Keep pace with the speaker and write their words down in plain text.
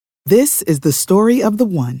This is the story of the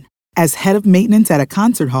one. As head of maintenance at a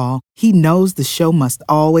concert hall, he knows the show must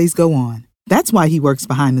always go on. That's why he works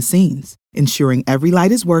behind the scenes, ensuring every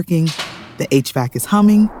light is working, the HVAC is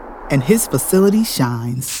humming, and his facility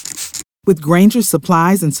shines. With Grainger's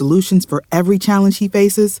supplies and solutions for every challenge he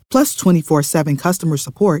faces, plus 24/7 customer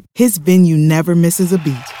support, his venue never misses a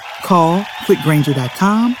beat. Call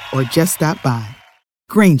quickgrainger.com or just stop by.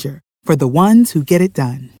 Grainger, for the ones who get it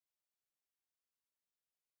done.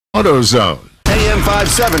 AutoZone. AM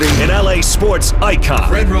 570, an LA sports icon.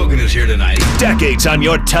 Fred Rogan is here tonight. Decades on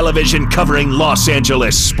your television covering Los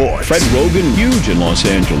Angeles sports. Fred Rogan, huge in Los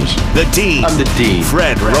Angeles. The Dean. I'm the Dean.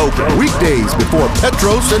 Fred Rogan. Weekdays before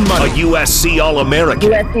Petros and Money. A USC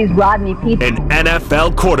All-American. USC's Rodney Peete. An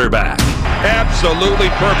NFL quarterback. Absolutely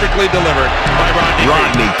perfectly delivered by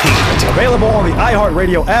Rodney Peete. Available on the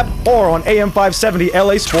iHeartRadio app or on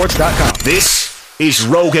AM570LAsports.com. This is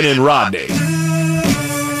Rogan and Rodney.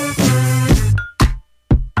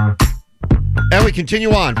 And we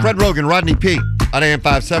continue on. Fred Rogan, Rodney Peete on AM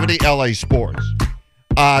 570 LA Sports.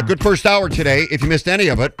 Good first hour today. If you missed any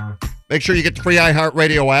of it, make sure you get the free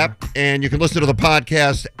iHeartRadio app, and you can listen to the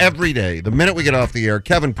podcast every day. The minute we get off the air,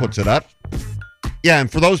 Kevin puts it up. Yeah, and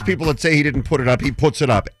for those people that say he didn't put it up, he puts it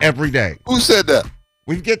up every day. Who said that?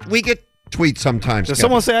 We get tweets sometimes. Does Kevin.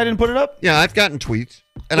 someone say I didn't put it up? Yeah, I've gotten tweets,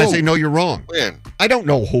 and I say, no, you're wrong. When? I don't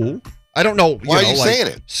know who. I don't know. Why are you saying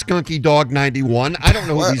it? Skunky Dog 91. I don't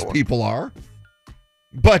know who these people are.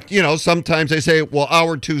 But, sometimes they say, well,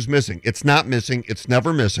 hour two's missing. It's not missing. It's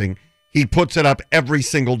never missing. He puts it up every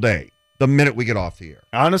single day, the minute we get off the air.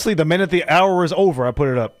 Honestly, the minute the hour is over, I put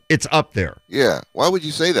it up. It's up there. Yeah. Why would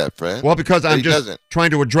you say that, Fred? Well, because I'm just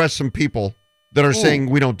trying to address some people that are saying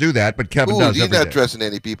we don't do that, but Kevin does He's every not day. addressing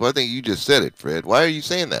any people. I think you just said it, Fred. Why are you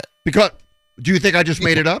saying that? Because, do you think I just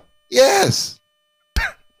made it up? Yes.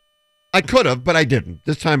 I could have, but I didn't.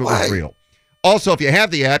 This time it was real. Also, if you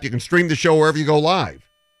have the app, you can stream the show wherever you go live.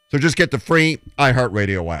 So just get the free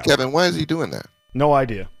iHeartRadio app. Kevin, why is he doing that? No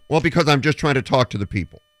idea. Well, because I'm just trying to talk to the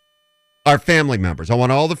people. Our family members. I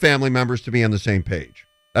want all the family members to be on the same page.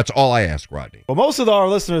 That's all I ask, Rodney. Well, most of our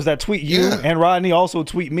listeners that tweet you and Rodney also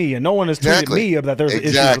tweet me, and no one has tweeted me that there's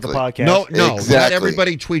issues with the podcast. No, not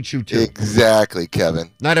everybody tweets you, too. Exactly,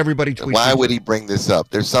 Kevin. Not everybody tweets you. Why would he bring this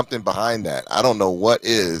up? There's something behind that. I don't know what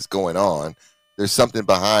is going on. There's something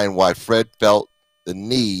behind why Fred felt the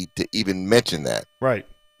need to even mention that. Right.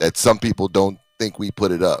 That some people don't think we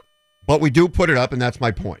put it up. But we do put it up, and that's my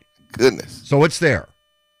point. Goodness. So it's there.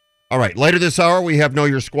 All right, later this hour, we have Know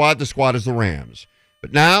Your Squad. The squad is the Rams.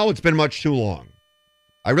 But now it's been much too long.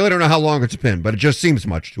 I really don't know how long it's been, but it just seems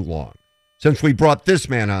much too long since we brought this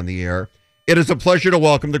man on the air. It is a pleasure to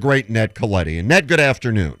welcome the great Ned Colletti. And Ned, good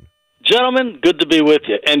afternoon. Gentlemen, good to be with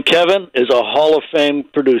you. And Kevin is a Hall of Fame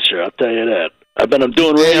producer, I'll tell you that. I've been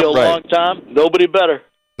doing radio a long time. Nobody better.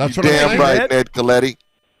 That's what I'm saying. Damn right, Ned Colletti.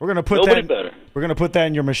 We're gonna put Nobody that. better. We're gonna put that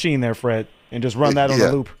in your machine there, Fred, and just run that on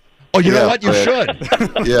the loop. Oh, you know what? You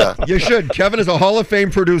should. Yeah. You should. Kevin is a Hall of Fame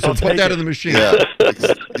producer. Put that in the machine.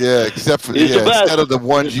 Yeah, except for instead of the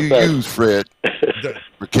ones you use, Fred,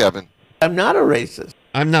 for Kevin. I'm not a racist.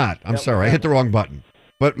 I'm not. I'm sorry. I hit the wrong button.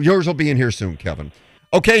 But yours will be in here soon, Kevin.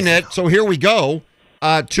 Okay, Ned, so here we go.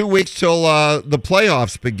 2 weeks till the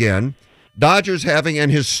playoffs begin. Dodgers having an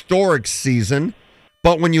historic season.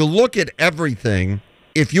 But when you look at everything,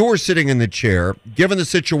 if you were sitting in the chair, given the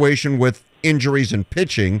situation with injuries and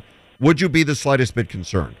pitching, would you be the slightest bit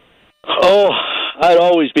concerned? Oh, I'd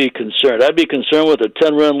always be concerned. I'd be concerned with a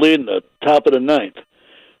 10-run lead in the top of the ninth.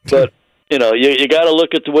 But, you got to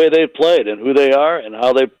look at the way they've played and who they are and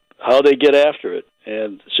how they get after it.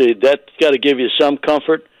 And see, that's got to give you some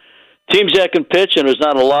comfort. Teams that can pitch, and there's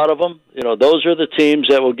not a lot of them, those are the teams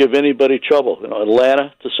that will give anybody trouble.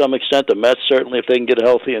 Atlanta, to some extent, the Mets, certainly, if they can get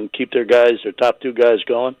healthy and keep their top two guys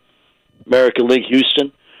going. American League,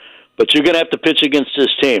 Houston. But you're going to have to pitch against this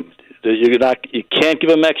team. You can't give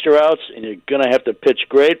them extra outs, and you're going to have to pitch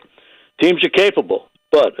great. Teams are capable.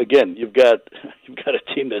 But, again, you've got a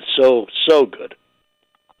team that's so good.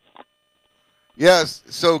 Yes,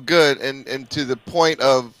 so good. And to the point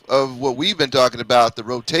of what we've been talking about, the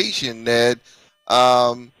rotation, Ned,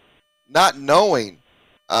 not knowing,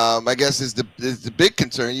 I guess is the big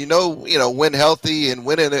concern. When healthy and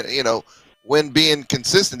when being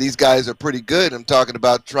consistent, these guys are pretty good. I'm talking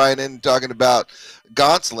about Trinan, talking about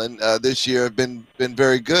Gonsolin this year have been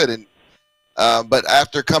very good. And but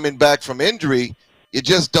after coming back from injury, you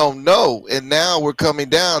just don't know. And now we're coming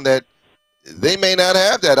down that they may not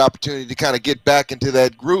have that opportunity to kind of get back into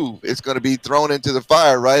that groove. It's going to be thrown into the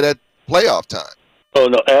fire right at playoff time. Oh,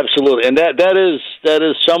 no, absolutely. And that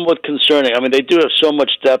is somewhat concerning. I mean, they do have so much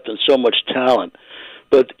depth and so much talent.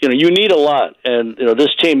 But you need a lot, and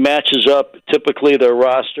this team matches up. Typically, their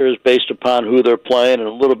roster is based upon who they're playing and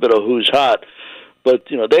a little bit of who's hot. But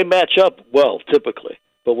they match up well typically.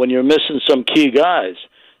 But when you're missing some key guys,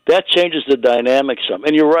 that changes the dynamic some.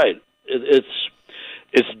 And you're right. It's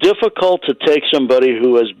difficult to take somebody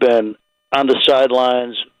who has been on the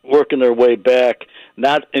sidelines, working their way back,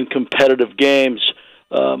 not in competitive games,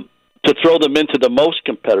 to throw them into the most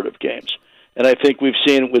competitive games. And I think we've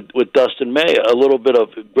seen with Dustin May a little bit of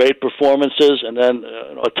great performances and then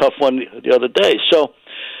a tough one the other day. So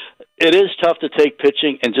it is tough to take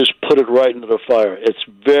pitching and just put it right into the fire. It's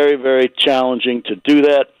very, very challenging to do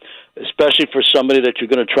that, especially for somebody that you're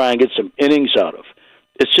going to try and get some innings out of.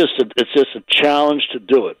 It's just a challenge to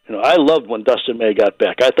do it. I loved when Dustin May got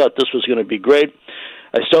back. I thought this was going to be great.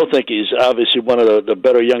 I still think he's obviously one of the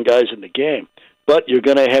better young guys in the game. But you're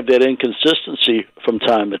going to have that inconsistency from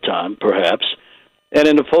time to time, perhaps. And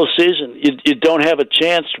in the postseason, you don't have a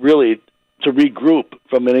chance, really, to regroup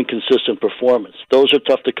from an inconsistent performance. Those are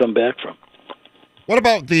tough to come back from. What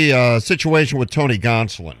about the situation with Tony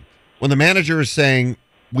Gonsolin? When the manager is saying,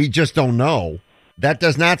 we just don't know, that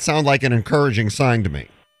does not sound like an encouraging sign to me.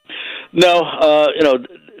 No,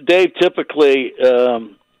 Dave typically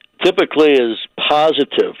is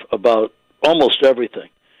positive about almost everything.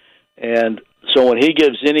 And so when he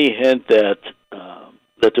gives any hint that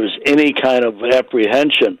there's any kind of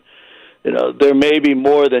apprehension, there may be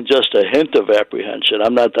more than just a hint of apprehension.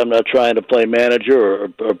 I'm not trying to play manager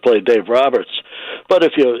or play Dave Roberts, but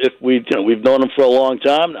we've known him for a long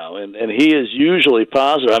time now, and he is usually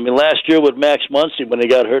positive. I mean, last year with Max Muncy when he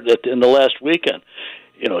got hurt in the last weekend,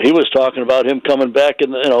 he was talking about him coming back,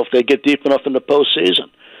 and if they get deep enough in the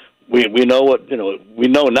postseason. We know we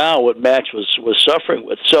know now what Max was suffering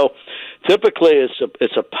with. So typically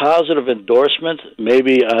it's a positive endorsement,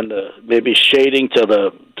 maybe shading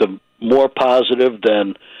to more positive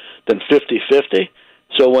than 50-50.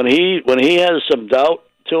 So when he has some doubt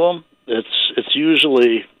to him, there's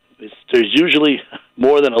usually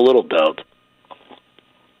more than a little doubt.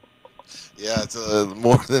 Yeah, it's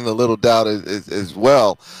more than a little doubt as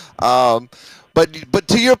well. But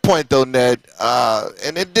to your point, though, Ned,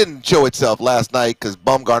 and it didn't show itself last night because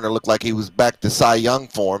Bumgarner looked like he was back to Cy Young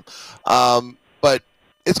form. But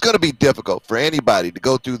it's going to be difficult for anybody to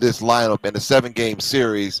go through this lineup in a 7-game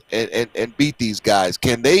series and beat these guys.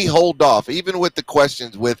 Can they hold off, even with the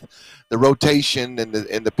questions with the rotation and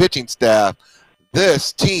the pitching staff?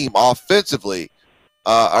 This team offensively,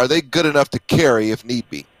 are they good enough to carry if need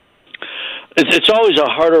be? It's always a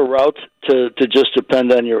harder route to just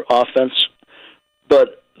depend on your offense.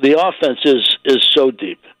 But the offense is so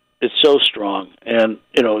deep. It's so strong. And,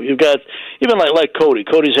 you've got, even like Cody.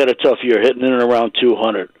 Cody's had a tough year hitting in and around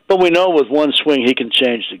 200. But we know with one swing he can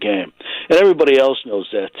change the game. And everybody else knows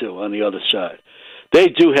that, too, on the other side. They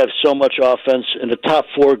do have so much offense, and the top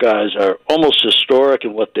 4 guys are almost historic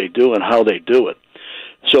in what they do and how they do it.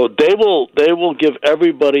 So they will give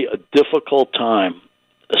everybody a difficult time,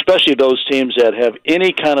 especially those teams that have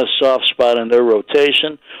any kind of soft spot in their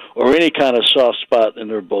rotation or any kind of soft spot in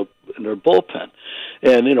their bullpen.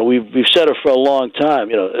 And we've said it for a long time.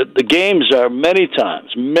 The games are many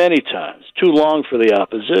times too long for the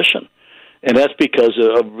opposition, and that's because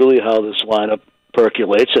of really how this lineup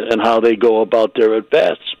percolates and how they go about their at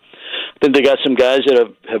bats. I think they got some guys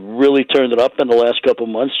that have really turned it up in the last couple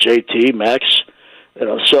of months. JT, Max,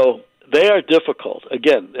 so. They are difficult.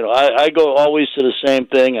 Again, I go always to the same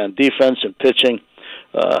thing on defense and pitching.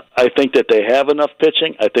 I think that they have enough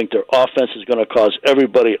pitching. I think their offense is going to cause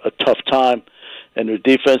everybody a tough time, and their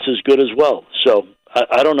defense is good as well. So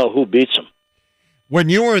I don't know who beats them. When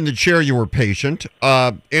you were in the chair, you were patient.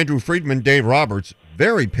 Andrew Friedman, Dave Roberts,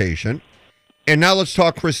 very patient. And now let's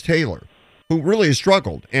talk Chris Taylor, who really has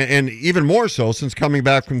struggled, and even more so since coming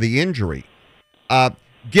back from the injury.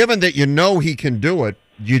 Given that he can do it,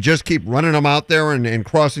 you just keep running them out there and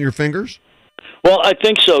crossing your fingers? Well, I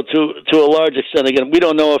think so to a large extent. Again, we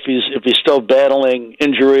don't know if he's still battling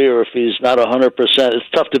injury or if he's not 100%. It's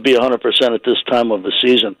tough to be 100% at this time of the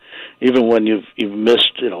season, even when you've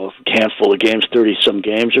missed a handful of games, 30-some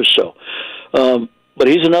games or so. But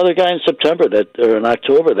he's another guy in September or in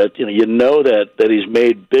October that that he's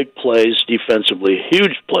made big plays defensively,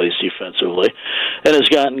 huge plays defensively, and has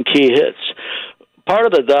gotten key hits. Part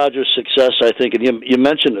of the Dodgers' success, I think, and you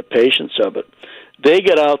mentioned the patience of it, they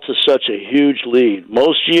get out to such a huge lead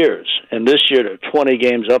most years, and this year they're 20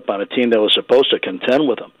 games up on a team that was supposed to contend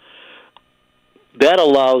with them. That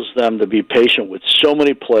allows them to be patient with so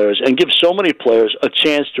many players and give so many players a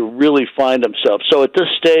chance to really find themselves. So at this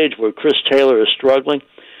stage where Chris Taylor is struggling,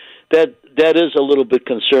 that that is a little bit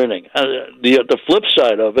concerning. The flip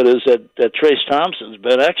side of it is that Trace Thompson's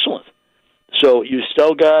been excellent. So you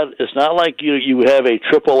still got. It's not like you have a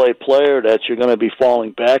AAA player that you're going to be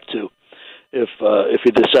falling back to if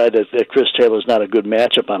you decide that Chris Taylor's not a good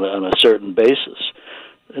matchup on a certain basis.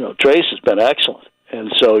 Trace has been excellent,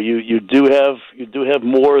 and so you do have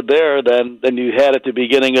more there than you had at the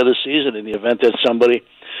beginning of the season in the event that somebody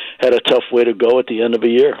had a tough way to go at the end of a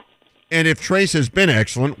year. And if Trace has been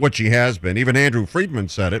excellent, which he has been, even Andrew Friedman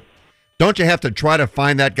said it, don't you have to try to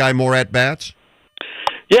find that guy more at-bats?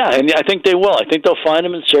 Yeah, and I think they will. I think they'll find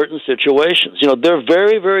him in certain situations. They're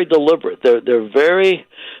very, very deliberate. They're very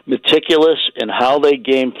meticulous in how they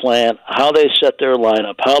game plan, how they set their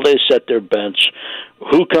lineup, how they set their bench,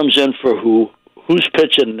 who comes in for who's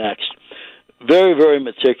pitching next. Very, very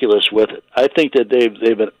meticulous with it. I think that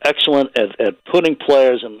they've been excellent at putting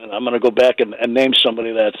players, and I'm going to go back and name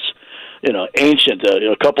somebody that's ancient.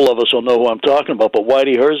 A couple of us will know who I'm talking about, but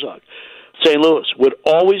Whitey Herzog. St. Louis would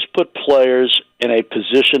always put players in a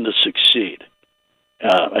position to succeed.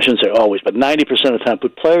 I shouldn't say always, but 90% of the time,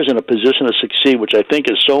 put players in a position to succeed, which I think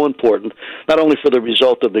is so important, not only for the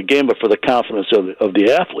result of the game, but for the confidence of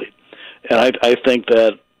the athlete. And I think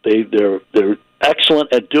that they're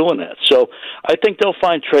excellent at doing that. So I think they'll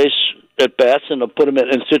find Trace at bats and they'll put him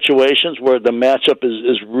in situations where the matchup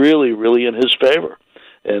is really, really in his favor.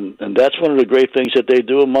 And that's one of the great things that they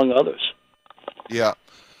do, among others. Yeah.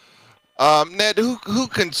 Ned, who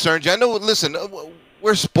concerns you? I know, listen,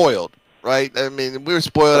 we're spoiled, right? I mean, we're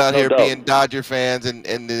spoiled out here being Dodger fans and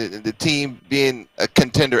the team being a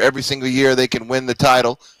contender every single year. They can win the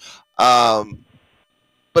title.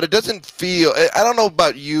 But it doesn't feel – I don't know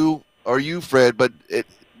about you or you, Fred, but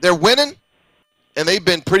they're winning, and they've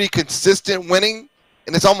been pretty consistent winning,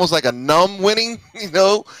 and it's almost like a numb winning, and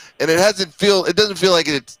it doesn't feel like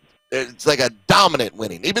it's like a dominant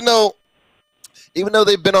winning, even though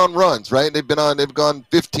they've been on runs, right? They've gone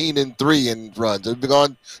 15-3 in runs. They've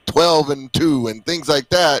gone 12-2 and things like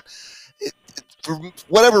that. For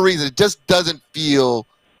whatever reason, it just doesn't feel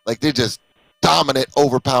like they're just dominant,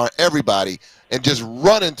 overpowering everybody and just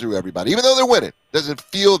running through everybody. Even though they're winning, it doesn't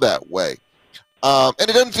feel that way. And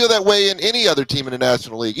it doesn't feel that way in any other team in the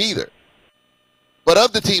National League either. But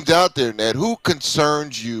of the teams out there, Ned, who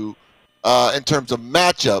concerns you in terms of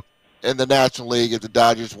matchup in the National League as the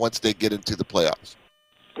Dodgers once they get into the playoffs?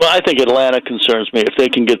 Well, I think Atlanta concerns me if they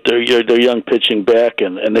can get their young pitching back,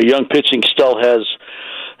 and their young pitching still has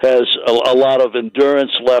a lot of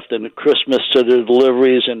endurance left and Christmas to their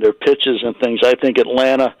deliveries and their pitches and things. I think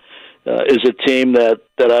Atlanta is a team that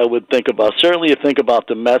I would think about. Certainly you think about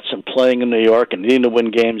the Mets and playing in New York and needing to win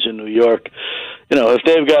games in New York. If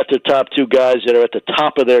they've got their top two guys that are at the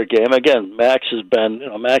top of their game, again, Max is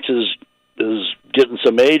getting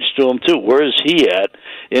some age to him too. Where is he at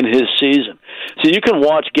in his season? So you can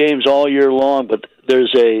watch games all year long, but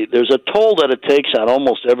there's a toll that it takes on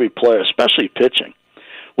almost every player, especially pitching.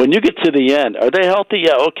 When you get to the end, are they healthy?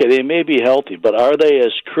 Yeah, okay, they may be healthy, but are they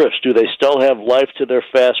as crisp? Do they still have life to their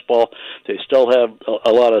fastball? Do they still have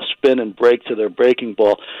a lot of spin and break to their breaking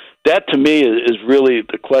ball? That, to me, is really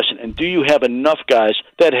the question. And do you have enough guys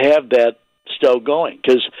that have that still going?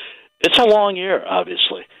 Because it's a long year,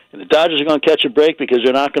 obviously. And the Dodgers are going to catch a break because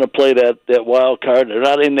they're not going to play that wild card. They're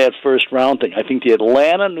not in that first round thing. I think the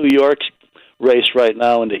Atlanta-New York race right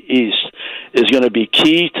now in the East is going to be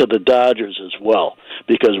key to the Dodgers as well,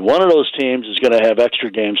 because one of those teams is going to have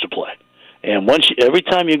extra games to play. And every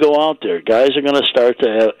time you go out there, guys are going to start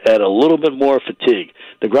to add a little bit more fatigue.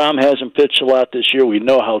 DeGrom hasn't pitched a lot this year. We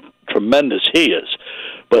know how tremendous he is.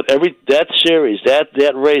 But that series,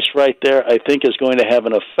 that race right there, I think is going to have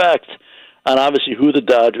an effect on obviously who the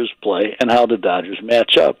Dodgers play and how the Dodgers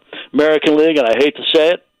match up. American League, and I hate to say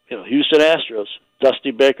it, Houston Astros, Dusty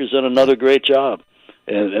Baker's done another great job.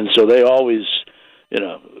 And so they always,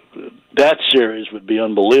 that series would be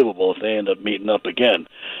unbelievable if they end up meeting up again.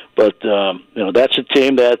 But, that's a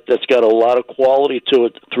team that's got a lot of quality to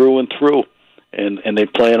it through and through. And they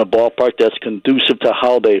play in a ballpark that's conducive to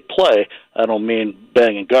how they play. I don't mean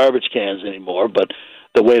banging garbage cans anymore, but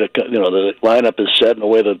the way the lineup is set and the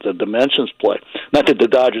way that the dimensions play. Not that the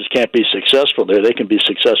Dodgers can't be successful there; they can be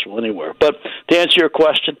successful anywhere. But to answer your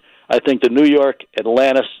question, I think the New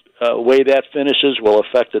York-Atlanta way that finishes will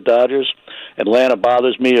affect the Dodgers. Atlanta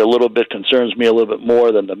bothers me a little bit, concerns me a little bit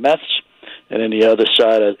more than the Mets. And then the other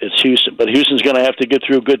side, it's Houston. But Houston's going to have to get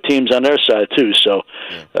through good teams on their side, too, so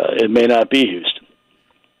it may not be Houston.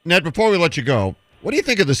 Ned, before we let you go, what do you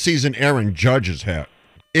think of the season Aaron Judge has had?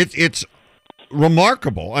 It's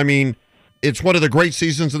remarkable. I mean, it's one of the great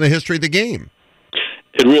seasons in the history of the game.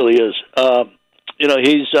 It really is.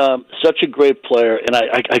 he's such a great player, and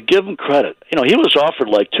I give him credit. He was offered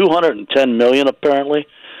like $210 million apparently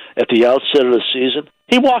at the outset of the season.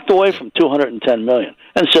 He walked away from $210 million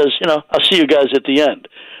and says, I'll see you guys at the end.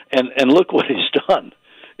 And look what he's done.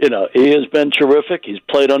 He has been terrific. He's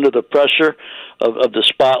played under the pressure of the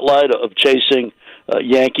spotlight of chasing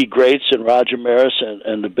Yankee greats and Roger Maris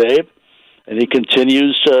and the Babe, and he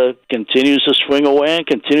continues to swing away and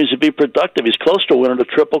continues to be productive. He's close to winning the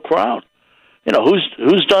Triple Crown.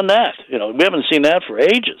 Who's done that? We haven't seen that for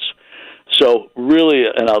ages. So really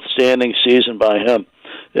an outstanding season by him.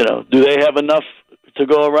 Do they have enough to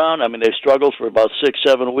go around? I mean, they've struggled for about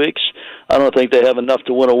 6-7 weeks. I don't think they have enough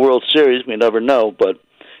to win a World Series. We never know, but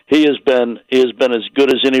he has been as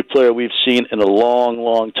good as any player we've seen in a long,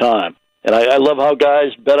 long time. And I love how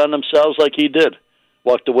guys bet on themselves like he did.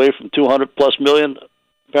 Walked away from $200+ million,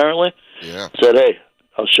 apparently. Yeah. Said, hey,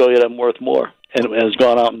 I'll show you that I'm worth more, and has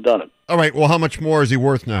gone out and done it. All right, well, how much more is he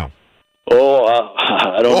worth now? Oh,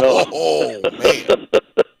 I don't know. Oh, man.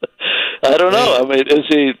 I don't know. I mean, is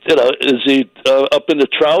he up in the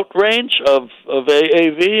Trout range of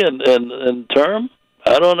AAV and term?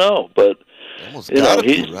 I don't know, but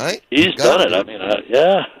he's right. He's done it. I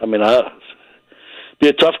mean, be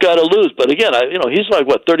a tough guy to lose, but again, he's like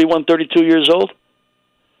 31, 32 years old.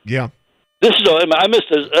 Yeah. I miss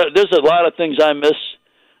this. There's a lot of things I miss,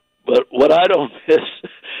 but what I don't miss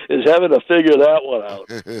is having to figure that one out.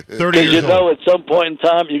 30 years old. At some point in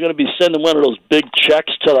time, you're going to be sending one of those big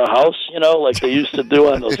checks to the house, like they used to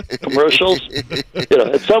do on those commercials.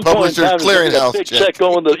 At some point in time, there's a big check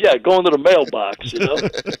going to the mailbox.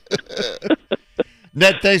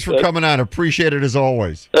 Ned, thanks for coming on. Appreciate it as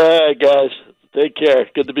always. All right, guys. Take care.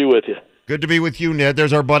 Good to be with you. Good to be with you, Ned.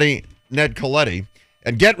 There's our buddy Ned Colletti.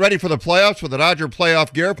 And get ready for the playoffs with the Dodger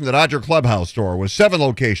playoff gear from the Dodger Clubhouse store with 7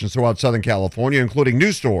 locations throughout Southern California, including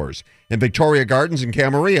new stores in Victoria Gardens and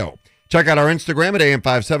Camarillo. Check out our Instagram at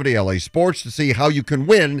AM570 LA Sports to see how you can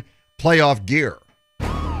win playoff gear.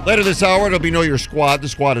 Later this hour, it'll be Know Your Squad. The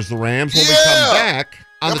squad is the Rams. When we come back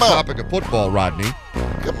on topic of football, Rodney.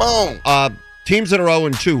 Come on. Teams that are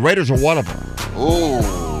 0-2. Raiders are one of them. Ooh.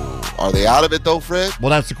 Are they out of it, though, Fred? Well,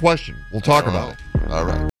 that's the question. We'll talk about it. All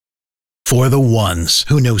right. For the ones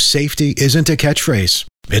who know safety isn't a catchphrase,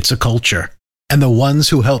 it's a culture. And the ones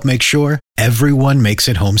who help make sure everyone makes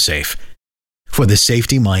it home safe. For the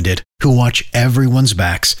safety-minded who watch everyone's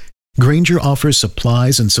backs, Grainger offers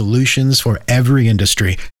supplies and solutions for every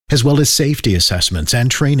industry, as well as safety assessments and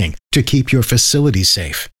training to keep your facilities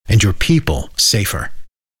safe and your people safer.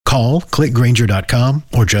 Call, click Grainger.com,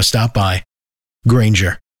 or just stop by.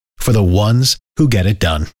 Grainger, for the ones who get it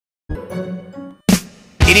done.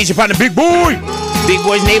 It is your partner, Big Boy. Big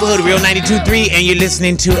Boy's Neighborhood, Real 92.3, and you're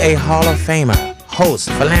listening to a Hall of Famer,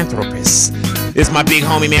 host, philanthropist. It's my big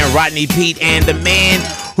homie, man, Rodney Peete, and the man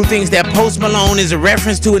who thinks that Post Malone is a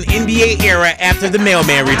reference to an NBA era after the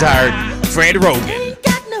mailman retired, Fred Rogan.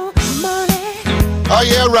 Oh,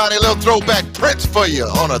 yeah, Rodney, a little throwback Prince for you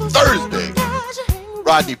on a Thursday.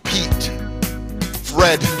 Rodney Peete,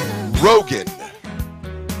 Fred Rogan,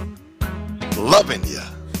 loving you.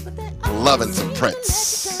 Loving some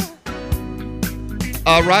Prince.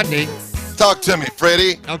 Rodney. Talk to me,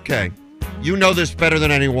 Freddie. Okay. You know this better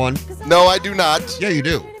than anyone. No, I do not. Yeah, you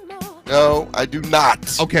do. No, I do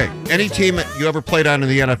not. Okay. Any team you ever played on in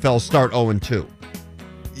the NFL start 0-2?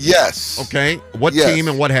 Yes. Okay. What team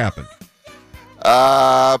and what happened?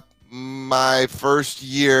 My first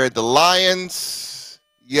year at the Lions,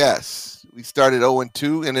 yes. We started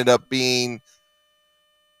 0-2, ended up being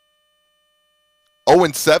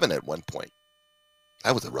 0-7 at one point.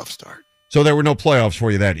 That was a rough start. So there were no playoffs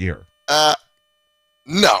for you that year?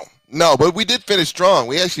 No, but we did finish strong.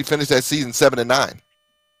 We actually finished that season 7-9.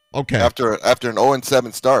 Okay. After an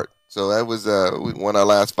 0-7 start. So that was we won our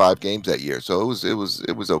last 5 games that year. So it was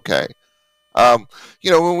okay.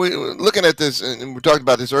 When we were looking at this, and we talked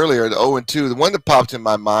about this earlier, the 0-2, the one that popped in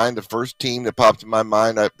my mind, the first team that popped in my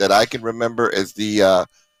mind that I can remember is the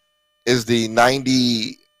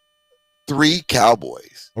 93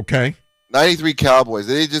 Cowboys. Okay. 93 Cowboys.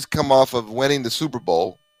 They just come off of winning the Super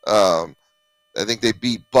Bowl. I think they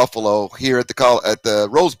beat Buffalo here at the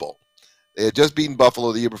Rose Bowl. They had just beaten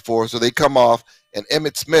Buffalo the year before, so they come off, and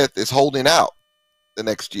Emmitt Smith is holding out the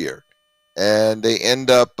next year. And they end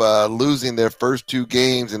up losing their first 2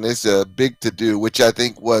 games, and it's a big to-do, which I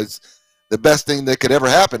think was the best thing that could ever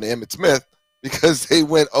happen to Emmitt Smith, because they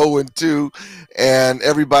went 0-2, and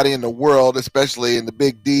everybody in the world, especially in the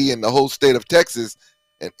Big D and the whole state of Texas,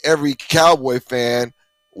 and every Cowboy fan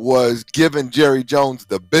was giving Jerry Jones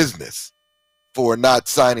the business for not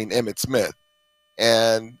signing Emmitt Smith.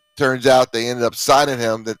 And turns out they ended up signing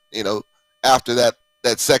him after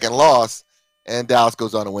that second loss, and Dallas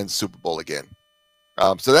goes on to win the Super Bowl again.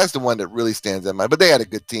 So that's the one that really stands in mind. But they had a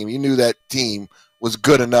good team. You knew that team was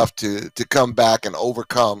good enough to come back and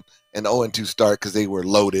overcome an 0-2 start because they were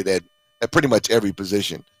loaded at pretty much every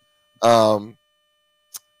position. When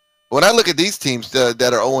I look at these teams that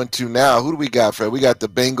are 0-2 now, who do we got, Fred? We got the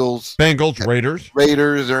Bengals. Raiders.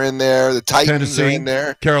 Raiders are in there. The Titans Tennessee, are in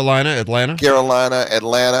there. Carolina,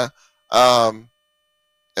 Atlanta.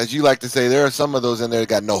 As you like to say, there are some of those in there that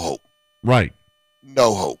got no hope. Right.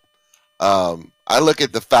 No hope. I look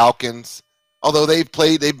at the Falcons. Although they've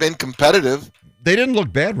been competitive. They didn't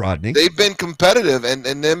look bad, Rodney. They've been competitive and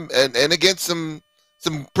against some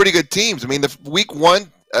pretty good teams. I mean, the week 1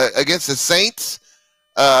 against the Saints,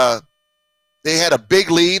 they had a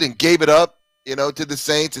big lead and gave it up, to the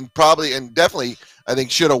Saints, and definitely, I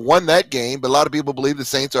think, should have won that game. But a lot of people believe the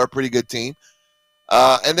Saints are a pretty good team.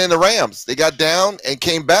 And then the Rams, they got down and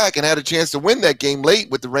came back and had a chance to win that game late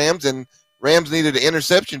with the Rams, and Rams needed an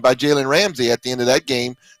interception by Jalen Ramsey at the end of that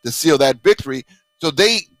game to seal that victory. So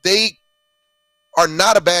they are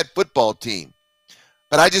not a bad football team,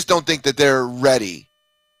 but I just don't think that they're ready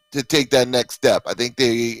to take that next step. I think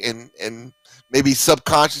they, and maybe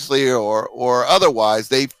subconsciously or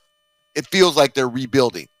otherwise, it feels like they're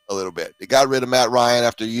rebuilding a little bit. They got rid of Matt Ryan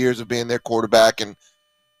after years of being their quarterback, and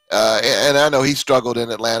I know he struggled in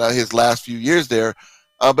Atlanta his last few years there,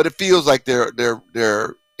 but it feels like they're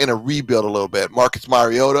in a rebuild a little bit. Marcus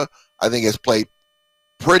Mariota, I think, has played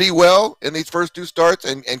pretty well in these first 2 starts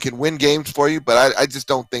and can win games for you, but I just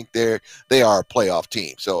don't think they are a playoff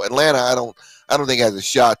team. So Atlanta, I don't think has a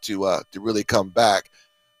shot to really come back.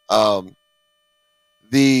 The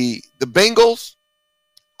Bengals,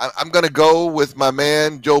 I'm going to go with my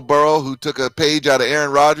man Joe Burrow, who took a page out of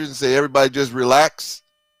Aaron Rodgers and say everybody just relax.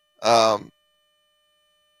 I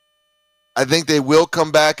think they will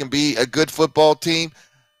come back and be a good football team,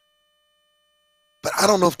 but I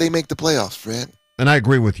don't know if they make the playoffs, Fred. And I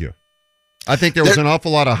agree with you. I think there was an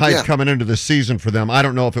awful lot of hype coming into the season for them. I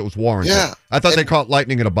don't know if it was warranted. Yeah. I thought they caught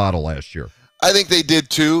lightning in a bottle last year. I think they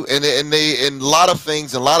did too, and a lot of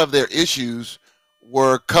things, a lot of their issues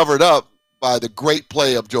were covered up by the great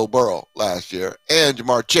play of Joe Burrow last year and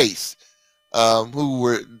Jamar Chase,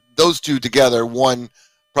 those two together won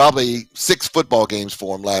probably 6 football games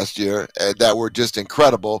for him last year that were just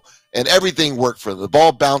incredible, and everything worked for them. The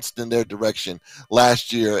ball bounced in their direction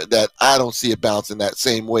last year that I don't see it bouncing that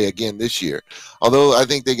same way again this year. Although I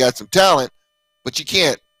think they got some talent, but you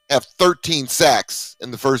can't have 13 sacks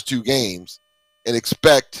in the first 2 games and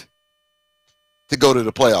expect to go to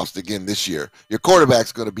the playoffs again this year. Your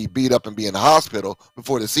quarterback's going to be beat up and be in the hospital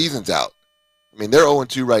before the season's out. I mean, they're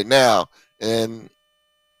 0-2 right now, and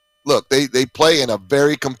look, they play in a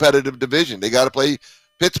very competitive division. They got to play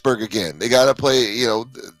Pittsburgh again. They got to play,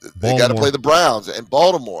 they got to play the Browns and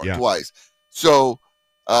Baltimore twice. So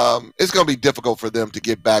it's going to be difficult for them to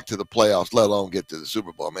get back to the playoffs, let alone get to the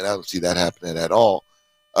Super Bowl. I mean, I don't see that happening at all.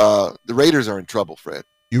 The Raiders are in trouble, Fred.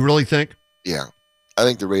 You really think? Yeah, I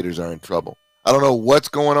think the Raiders are in trouble. I don't know what's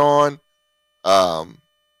going on.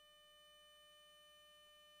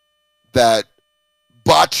 That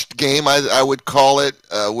botched game, I would call it,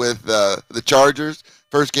 with the Chargers,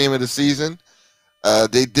 first game of the season.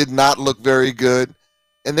 They did not look very good.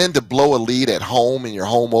 And then to blow a lead at home in your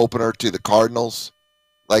home opener to the Cardinals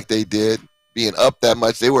like they did, being up that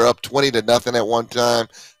much. They were up 20-0 at one time.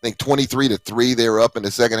 I think 23-3 they were up in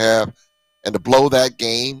the second half. And to blow that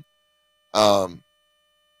game,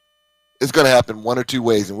 it's going to happen one or two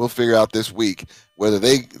ways, and we'll figure out this week whether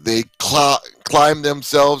they climb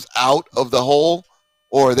themselves out of the hole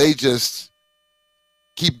or they just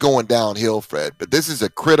keep going downhill, Fred. But this is a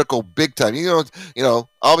critical, big time. You know,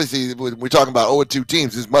 obviously when we're talking about 0-2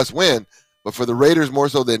 teams, this must win. But for the Raiders more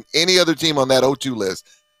so than any other team on that 0-2 list,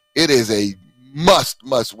 it is a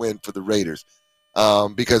must win for the Raiders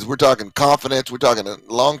because we're talking confidence, we're talking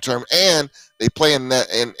long term, and they play in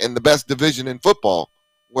the best division in football,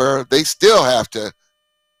 where they still have to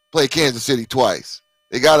play Kansas City twice.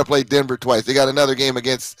 They got to play Denver twice. They got another game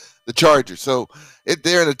against the Chargers. So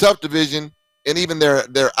they're in a tough division, and even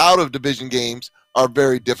their out-of-division games are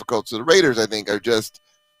very difficult. So the Raiders, I think, are just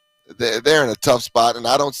they're in a tough spot, and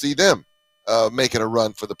I don't see them making a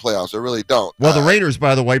run for the playoffs. I really don't. Well, the Raiders,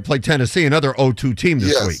 by the way, play Tennessee, another 0-2 team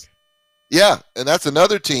this week. Yeah, and that's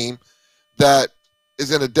another team that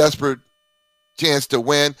is in a desperate chance to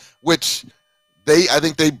win, which I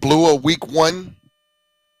think they blew a week 1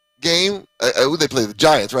 game. They played the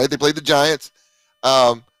Giants, right? They played the Giants.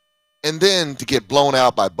 And then to get blown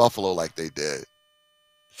out by Buffalo like they did.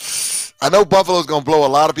 I know Buffalo's going to blow a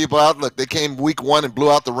lot of people out. Look, they came week 1 and blew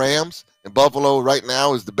out the Rams. and Buffalo right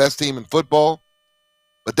now is the best team in football,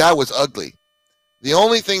 but that was ugly. The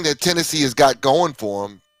only thing that Tennessee has got going for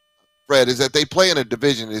them, Fred, is that they play in a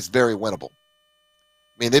division that is very winnable.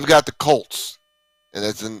 I mean, they've got the Colts, and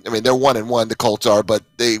they're 1-1. The Colts are, but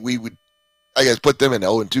we would, I guess, put them in the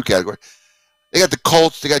 0-2 category. They got the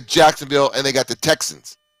Colts, they got Jacksonville, and they got the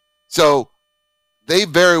Texans. So they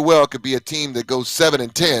very well could be a team that goes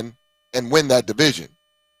 7-10 and win that division,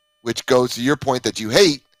 which goes to your point that you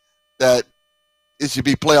hate, that it should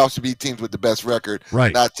be playoffs should be teams with the best record,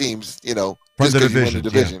 right? Not teams, from just the because you win the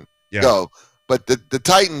division. Yeah. Go. But the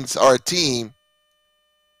Titans are a team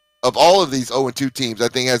of all of these 0-2 teams, I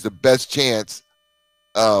think has the best chance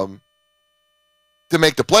to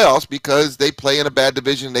make the playoffs because they play in a bad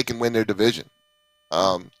division. They can win their division.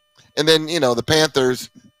 And then, the Panthers,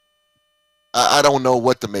 I don't know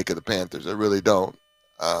what to make of the Panthers. I really don't.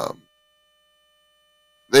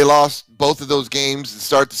 They lost both of those games to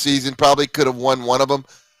start the season, probably could have won one of them.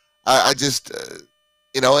 I just,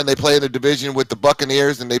 and they play in the division with the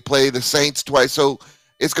Buccaneers and they play the Saints twice. So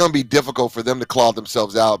it's going to be difficult for them to claw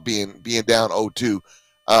themselves out being down 0-2.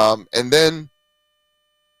 And then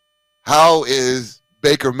how is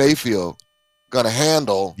Baker Mayfield going to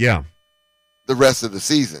handle the rest of the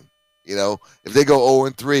season? If they go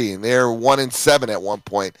 0-3 and they're 1-7 at one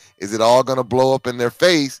point, is it all going to blow up in their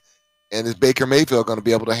face? And is Baker Mayfield going to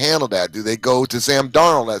be able to handle that? Do they go to Sam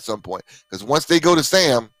Darnold at some point? Because once they go to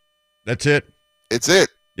Sam, that's it. It's it.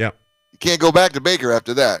 Yeah, you can't go back to Baker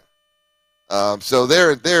after that. So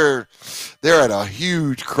they're at a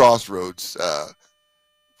huge crossroads,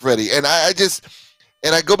 Freddie. And I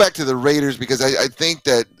go back to the Raiders because I think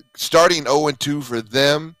that starting 0-2 for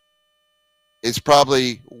them is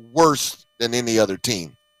probably worse than any other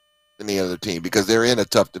team because they're in a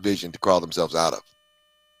tough division to crawl themselves out of.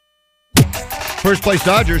 First place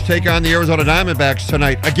Dodgers take on the Arizona Diamondbacks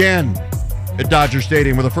tonight again at Dodger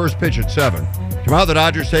Stadium with a first pitch at 7. Tomorrow the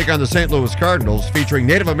Dodgers take on the St. Louis Cardinals featuring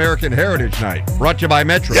Native American Heritage Night, brought to you by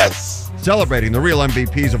Metro. Yes. Celebrating the real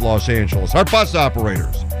MVPs of Los Angeles, our bus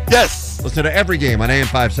operators. Yes. Listen to every game on AM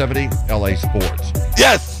 570 LA Sports.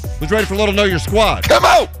 Yes. Who's ready for a little Know Your Squad? Come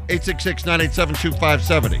out.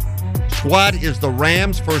 866-987-2570. Squad is the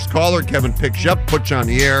Rams. First caller, Kevin picks you up, puts you on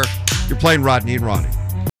the air. You're playing Rodney and Ronnie.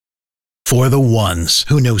 For the ones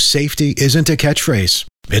who know safety isn't a catchphrase,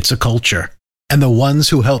 it's a culture. And the ones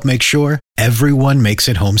who help make sure everyone makes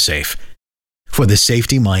it home safe. For the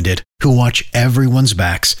safety-minded who watch everyone's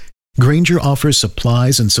backs, Grainger offers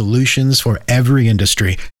supplies and solutions for every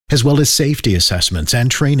industry, as well as safety assessments and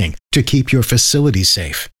training to keep your facilities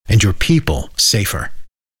safe and your people safer.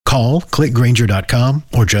 Call, click Grainger.com,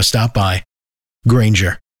 or just stop by.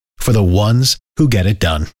 Grainger, for the ones who get it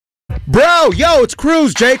done. Bro, yo, it's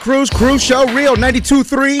Cruz, J. Cruz, Cruz Show, Real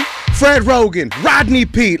 92.3, Fred Rogan, Rodney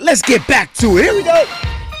Pete. Let's get back to it. Here we go.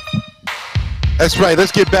 That's right.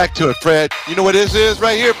 Let's get back to it, Fred. You know what this is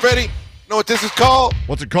right here, Freddie? You know what this is called?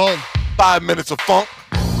 What's it called? 5 minutes of funk.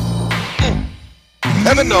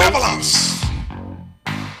 Heaven knows.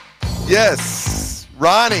 Yes.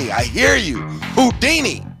 Ronnie, I hear you.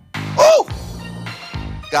 Houdini. Oh!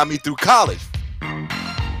 Got me through college.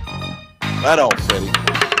 Right on, Freddie.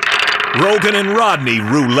 Rogan and Rodney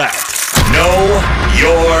Roulette. Know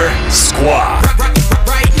your squad.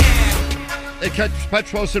 They catch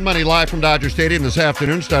Petros and Money live from Dodger Stadium this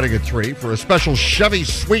afternoon starting at 3 for a special Chevy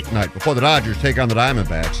Sweet Night before the Dodgers take on the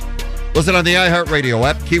Diamondbacks. Listen on the iHeartRadio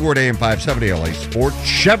app, keyword AM 570 LA Sports.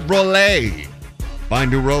 Chevrolet.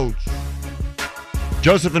 Find new roads.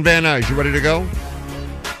 Joseph and Van Nuys, you ready to go?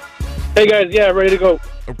 Hey, guys. Yeah, ready to go.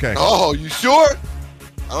 Okay. Oh, you sure?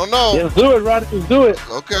 I don't know. Yeah, let's do it, Rodney. Let's do it.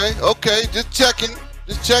 Okay. Just checking.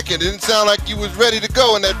 It didn't sound like you was ready to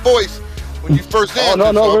go in that voice when you first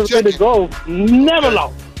answered. No, we're ready to go. Never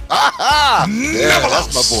lost. Aha! Never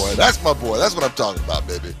lost. That's my boy. That's what I'm talking about,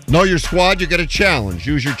 baby. Know your squad, you get a challenge.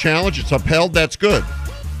 Use your challenge, it's upheld, that's good.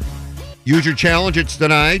 Use your challenge, it's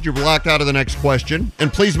denied, you're blocked out of the next question.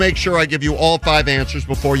 And please make sure I give you all 5 answers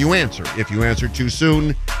before you answer. If you answer too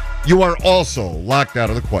soon, you are also locked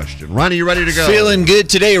out of the question. Ronnie, you ready to go? Feeling good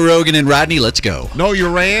today, Rogan and Rodney. Let's go. Know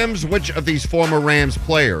your Rams. Which of these former Rams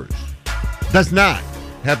players does not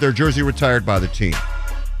have their jersey retired by the team?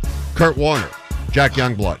 Kurt Warner, Jack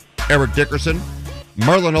Youngblood, Eric Dickerson,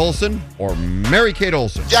 Merlin Olsen, or Mary Kate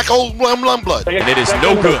Olsen? Jack Youngblood. And it is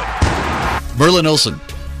no good. Merlin Olsen.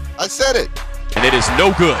 I said it. And it is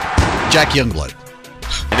no good. Jack Youngblood.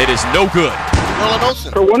 And it is no good. Merlin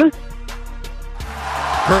Olsen. Kurt Warner?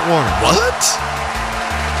 Kurt Warner. What?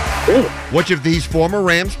 Really? Which of these former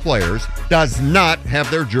Rams players does not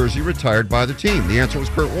have their jersey retired by the team? The answer was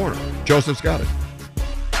Kurt Warner. Joseph's got it.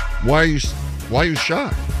 Why are you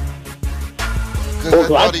shocked? Because I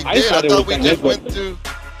thought he did.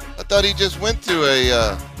 I thought he just went to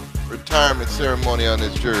a retirement ceremony on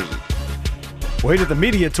his jersey. Well, he did the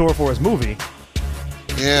media tour for his movie.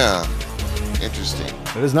 Yeah. Interesting.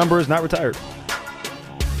 But his number is not retired.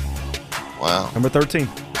 Wow. Number 13.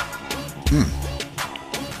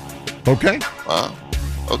 Okay. Wow.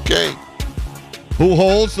 Okay. Who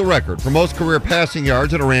holds the record for most career passing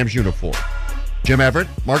yards in a Rams uniform? Jim Everett,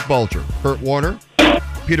 Mark Bulger, Kurt Warner,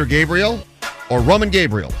 Peter Gabriel, or Roman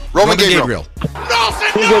Gabriel? Roman Gabriel. No,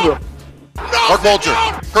 senor! No, Mark Bulger,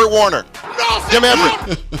 Kurt Warner, Jim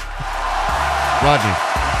Everett. Rodney.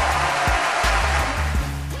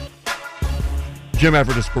 Jim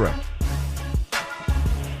Everett is correct.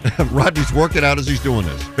 Rodney's working out as he's doing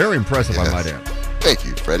this. Very impressive, I might add. Thank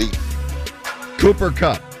you, Freddie. Cooper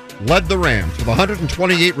Kupp led the Rams with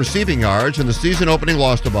 128 receiving yards in the season-opening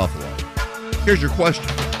loss to Buffalo. Here's your question.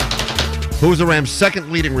 Who was the Rams'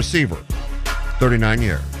 second leading receiver? 39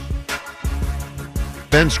 years.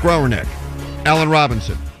 Ben Skowronek, Allen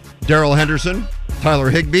Robinson, Darrell Henderson, Tyler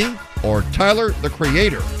Higbee, or Tyler the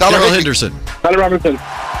Creator? Darrell Henderson. Tyler Robinson.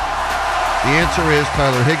 The answer is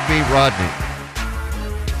Tyler Higbee, Rodney.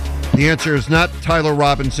 The answer is not Tyler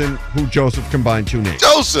Robinson, who Joseph combined two names.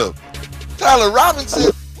 Joseph! Tyler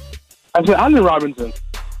Robinson? I said Allen Robinson.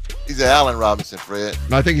 He said Allen Robinson, Fred.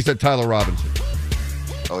 No, I think he said Tyler Robinson.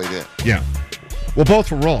 Oh, he did? Yeah. Well, both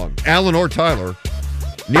were wrong. Allen or Tyler.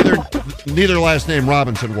 Neither last name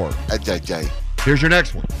Robinson worked. Here's your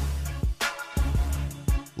next one.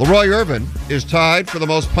 Leroy Irvin is tied for the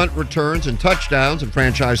most punt returns and touchdowns in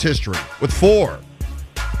franchise history with 4.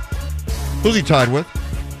 Who's he tied with?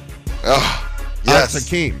 Oh, yes. Alex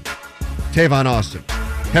Hakeem, Tavon Austin,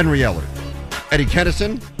 Henry Ellard, Eddie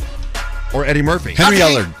Kennison, or Eddie Murphy? Henry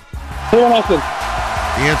Ellard. Tavon Austin.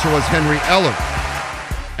 The answer was Henry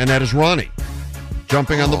Ellard, and that is Ronnie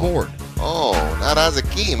jumping on the board. Oh, not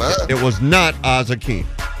Azakim, huh? It was not Azakim.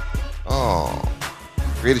 Oh,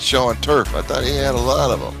 greatest show on turf. I thought he had a lot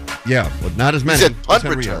of them. Yeah, but not as many. He said punt as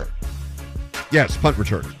Henry return. Ellard. Yes, punt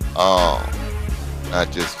return. Oh,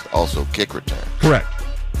 not just also kick return. Correct.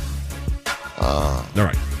 All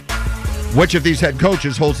right. Which of these head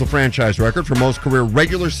coaches holds the franchise record for most career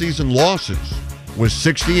regular season losses with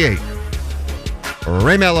 68?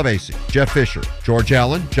 Ray Malavasi, Jeff Fisher, George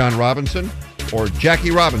Allen, John Robinson, or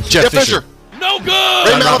Jackie Robinson? Jeff Fisher. No good!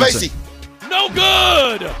 Ray Malavasi. No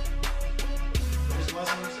good!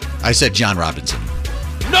 I said John Robinson.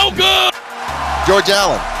 No good! George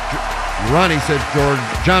Allen. Ronnie said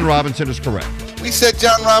John Robinson is correct. We said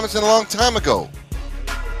John Robinson a long time ago.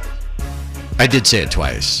 I did say it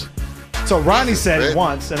twice. So Ronnie said it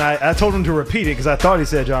once, and I told him to repeat it because I thought he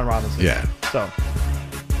said John Robinson. Yeah. So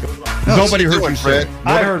nobody heard you say it.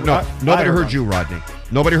 Nobody heard Ronnie. you, Rodney.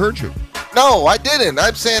 Nobody heard you. No, I didn't.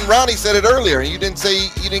 I'm saying Ronnie said it earlier, and you didn't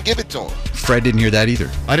give it to him. Fred didn't hear that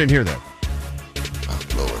either. I didn't hear that. Oh,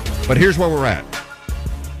 Lord. But here's where we're at.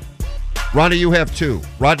 Ronnie, you have 2.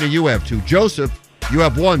 Rodney, you have 2. Joseph, you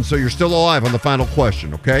have 1, so you're still alive on the final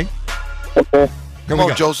question, okay? Okay. Come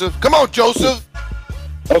on, Joseph. Come on, Joseph.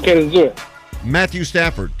 Okay, let's do it. Matthew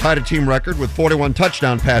Stafford tied a team record with 41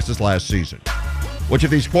 touchdown passes last season. Which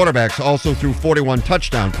of these quarterbacks also threw 41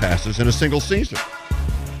 touchdown passes in a single season?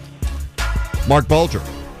 Mark Bulger,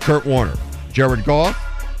 Kurt Warner, Jared Goff,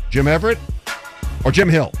 Jim Everett, or Jim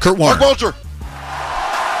Hill? Kurt Warner. Mark Bulger.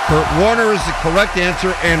 Kurt Warner is the correct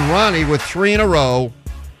answer, and Ronnie, with 3 in a row,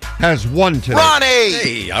 has 1 today. Ronnie!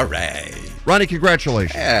 Hey, all right. Ronnie,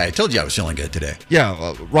 congratulations. Yeah, I told you I was feeling good today.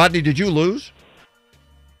 Yeah, Rodney, did you lose?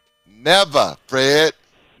 Never, Fred.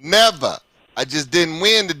 Never. I just didn't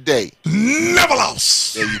win today. Never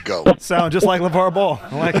lost. There you go. Sound just like LeVar Ball.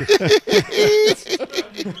 I like it.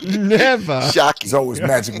 Never. Shocking. He's always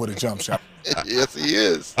magic with a jump shot. Yes, he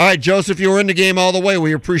is. All right, Joseph, you were in the game all the way.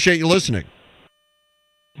 We appreciate you listening.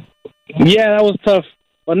 Yeah, that was tough.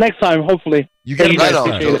 But next time, hopefully. You got it right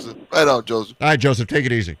on, Joseph. Right on, Joseph. All right, Joseph, take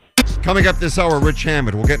it easy. Coming up this hour, Rich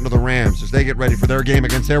Hammond will get into the Rams as they get ready for their game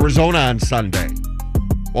against Arizona on Sunday.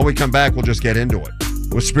 When we come back, we'll just get into it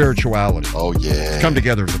with spirituality. Oh, yeah. Come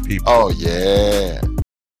together as a people. Oh, yeah.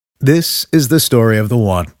 This is the story of the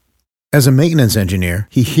one. As a maintenance engineer,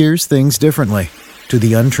 he hears things differently. To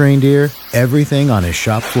the untrained ear, everything on his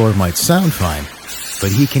shop floor might sound fine,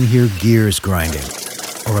 but he can hear gears grinding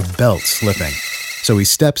or a belt slipping. So he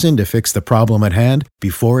steps in to fix the problem at hand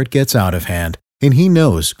before it gets out of hand. And he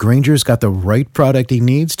knows Grainger's got the right product he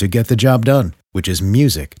needs to get the job done, which is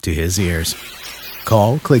music to his ears.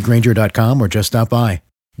 Call, click Grainger.com, or just stop by.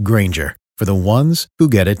 Grainger, for the ones who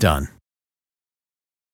get it done.